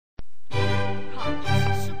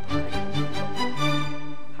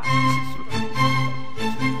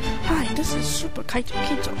Kaito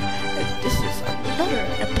Kito, and this is another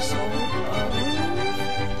episode of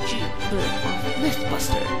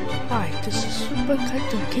Mythbuster. Hi, this is Super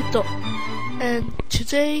Kaito Kito, and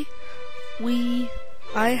today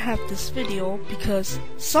I have this video because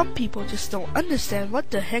some people just don't understand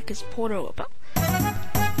what the heck is Portal about.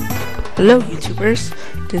 Hello YouTubers,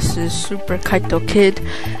 this is Super Kaito Kid,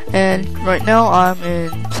 and right now I'm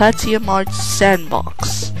in Platium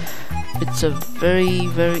Sandbox. It's a very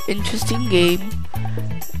interesting game,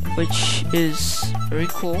 which is very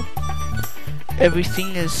cool.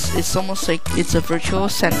 Everything it's almost like it's a virtual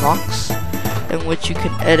sandbox in which you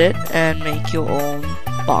can edit and make your own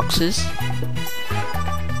boxes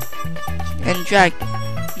and drag.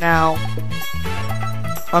 Now,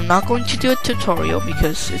 I'm not going to do a tutorial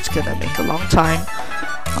because it's gonna make a long time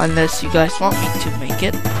unless you guys want me to make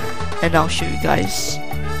it, and I'll show you guys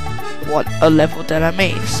what a level that I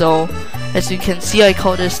made. So as you can see, I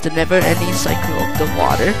call this the never-ending cycle of the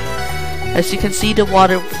water. As you can see, the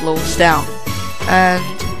water flows down and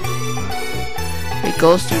it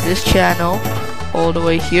goes through this channel all the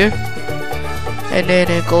way here, and then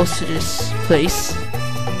it goes to this place.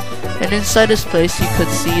 And inside this place, you could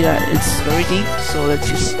see that it's very deep, so let's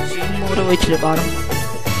just zoom all the way to the bottom,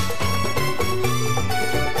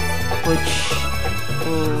 which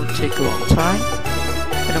will take a long time.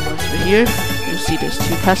 And then once we're here, you'll see there's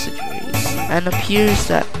two passageways, and it appears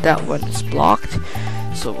that that one is blocked,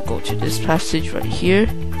 so we'll go to this passage right here.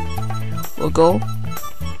 We'll go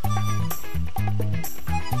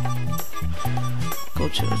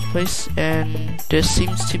to this place, and there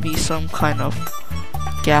seems to be some kind of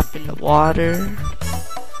gap in the water,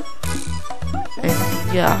 and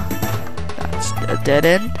yeah, that's a dead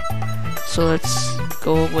end. So let's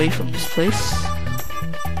go away from this place.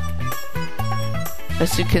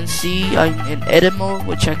 As you can see, I'm in edit mode,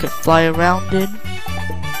 which I could fly around in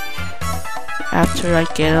after I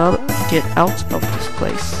get out of this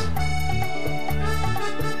place.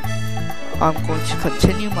 I'm going to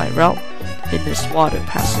continue my route in this water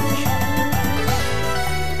passage.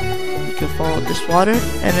 You can follow this water,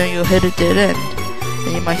 and then you'll hit a dead end.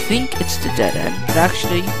 And you might think it's the dead end, but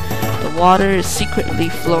actually the water is secretly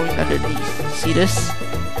flowing underneath. See this?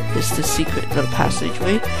 This is the secret little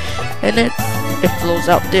passageway, and then it flows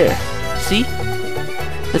out there. See?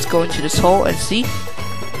 Let's go into this hole and see.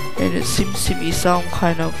 And it seems to be some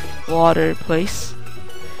kind of water place.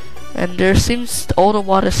 And all the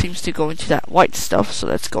water seems to go into that white stuff, so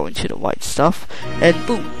let's go into the white stuff, and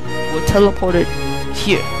boom, we're teleported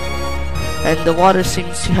here. And the water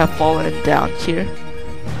seems to have fallen down here.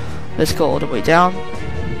 Let's go all the way down,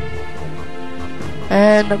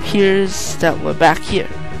 and appears that we're back here.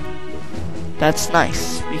 That's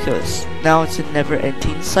nice, because now it's a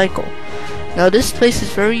never-ending cycle. Now this place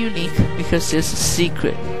is very unique because there's a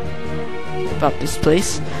secret about this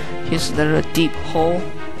place. Here's another deep hole.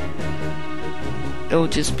 It will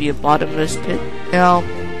just be a bottomless pit. Now,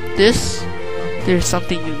 there's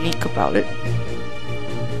something unique about it.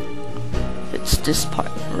 It's this part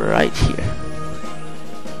right here.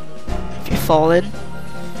 If you fall in,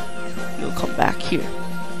 you'll come back here.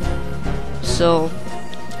 So,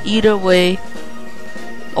 either way,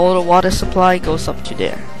 all the water supply goes up to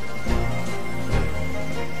there.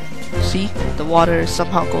 See, the water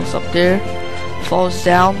somehow goes up there, falls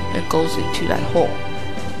down, and goes into that hole.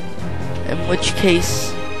 In which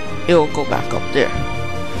case, it will go back up there.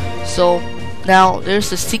 So now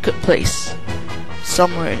there's a secret place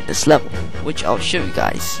somewhere in this level, which I'll show you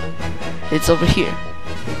guys. It's over here,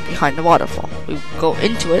 behind the waterfall. We go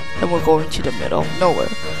into it, and we're going to the middle of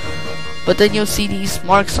nowhere. But then you'll see these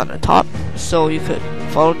marks on the top, so you could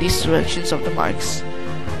follow these directions of the marks.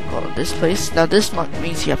 Follow this place. Now this mark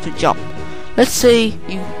means you have to jump. Let's say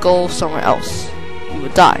you go somewhere else, you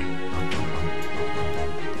would die.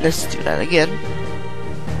 Let's do that again.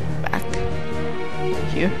 Back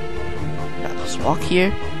here. Now just walk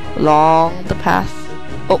here along the path.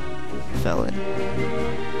 Oh, fell in.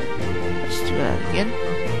 Let's do that again.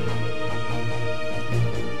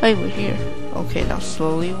 Hey, we're here. Okay, now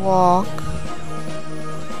slowly walk.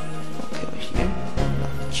 Okay, we're here.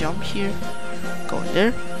 Now jump here. Go in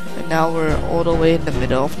there. And now we're all the way in the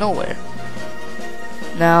middle of nowhere.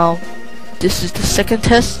 Now, this is the second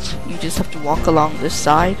test. You just have to walk along this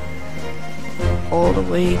side all the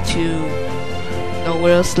way to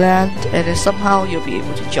nowhere else land, and then somehow you'll be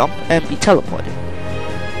able to jump and be teleported.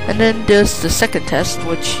 And then there's the second test,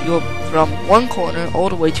 which you're from one corner all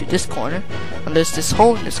the way to this corner, and there's this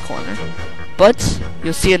hole in this corner. But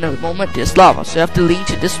you'll see in a moment there's lava, so you have to lean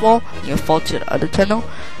to this wall, and you'll fall to the other tunnel,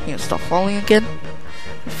 and you'll start falling again,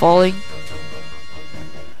 falling,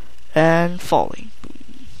 and falling.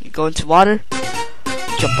 You go into water,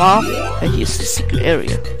 jump off, and here's the secret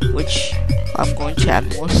area, which I'm going to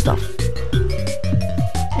add more stuff.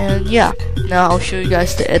 And yeah, now I'll show you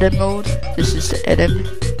guys the edit mode. This is the edit.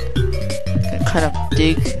 You can kind of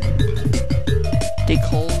dig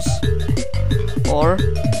holes, or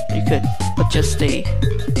you could adjust the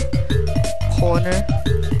corner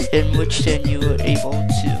in which then you are able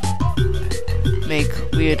to make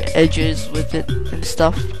weird edges with it and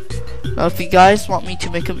stuff. Now if you guys want me to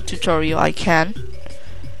make a tutorial, I can,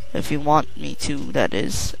 if you want me to, that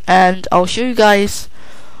is. And I'll show you guys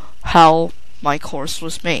how my course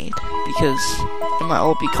was made, because it might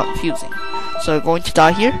all be confusing. So I'm going to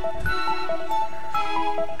die here.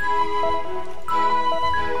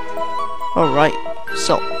 Alright,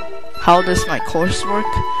 so how does my course work?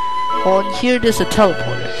 On here there's a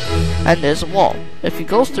teleporter, and there's a wall. If you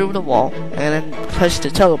go through the wall and then press the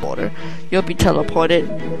teleporter, you'll be teleported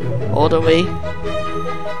all the way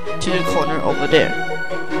to the corner over there.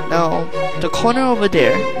 Now, the corner over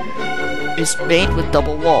there is made with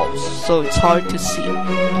double walls, so it's hard to see,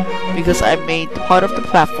 because I made part of the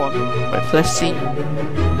platform by pressing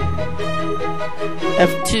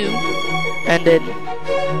F2 and then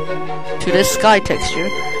to the sky texture,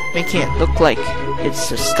 making it look like it's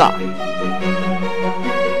the sky,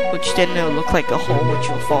 which then it'll look like a hole which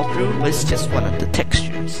will fall through, but it's just one of the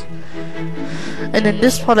textures. And then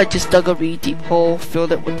this part I just dug a really deep hole,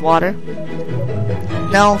 filled it with water.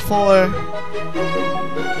 Now for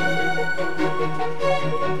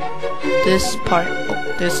this part,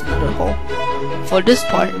 oh, there's another hole. For this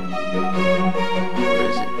part, where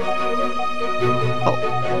is it? Oh,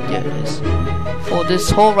 there it is. For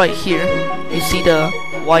this hole right here, you see the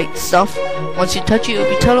white stuff. Once you touch it, you'll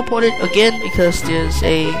be teleported again, because there's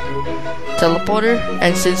a teleporter,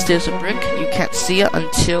 and since there's a brick, you can't see it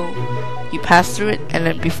until you pass through it, and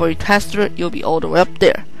then before you pass through it, you'll be all the way up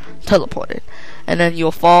there, teleported, and then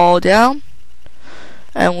you'll fall down,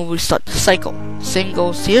 and we'll restart the cycle. Same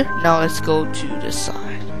goes here. Now let's go to this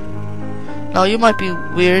side. Now you might be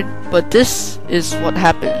weird, but this is what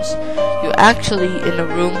happens. You're actually in a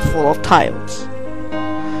room full of tiles.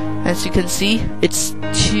 As you can see, it's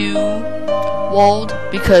two walled,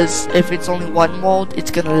 because if it's only one walled,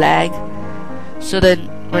 it's gonna lag. So then,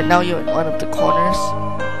 right now you're in one of the corners.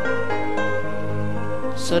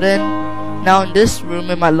 So then, now in this room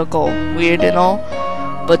it might look all weird and all,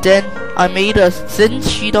 but then I made a thin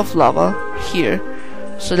sheet of lava here,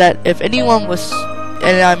 so that if anyone was,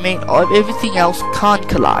 and I made everything else can't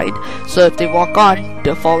collide, so if they walk on,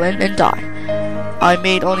 they'll fall in and die. I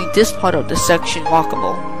made only this part of the section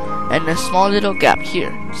walkable, and a small little gap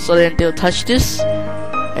here, so then they'll touch this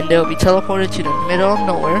and they'll be teleported to the middle of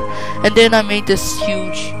nowhere. And then I made this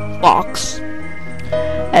huge box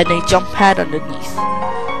and a jump pad underneath.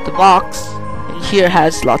 The box in here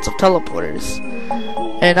has lots of teleporters,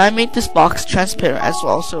 and I made this box transparent as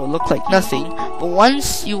well, so it'll look like nothing. But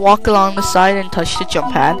once you walk along the side and touch the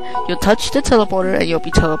jump pad, you'll touch the teleporter and you'll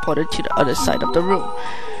be teleported to the other side of the room.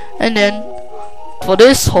 And then for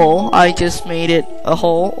this hole, I just made it a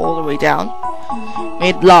hole all the way down,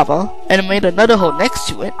 made lava, and made another hole next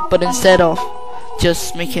to it, but instead of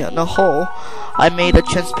just making it a hole, I made a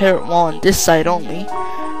transparent wall on this side only,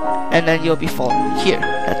 and then you'll be falling here.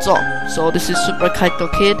 That's all. So this is Super Kaito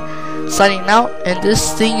Kid signing out, and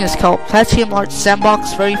this thing is called Platium Art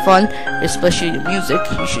Sandbox. Very fun, especially the music.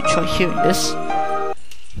 You should try hearing this.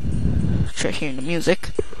 Try hearing the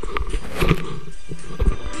music.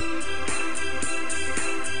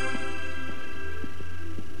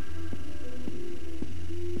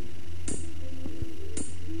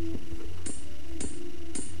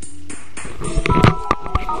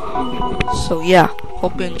 So yeah,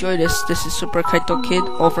 hope you enjoy this. This is Super Kaito Kid,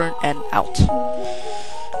 over and out.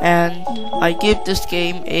 And I give this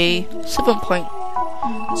game a 7.0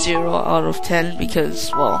 out of 10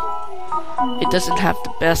 because, well, it doesn't have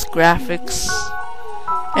the best graphics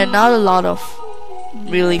and not a lot of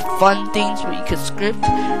really fun things where you can script,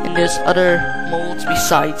 and there's other modes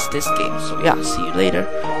besides this game. So yeah, see you later.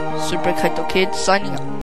 Super Kaito Kid signing out.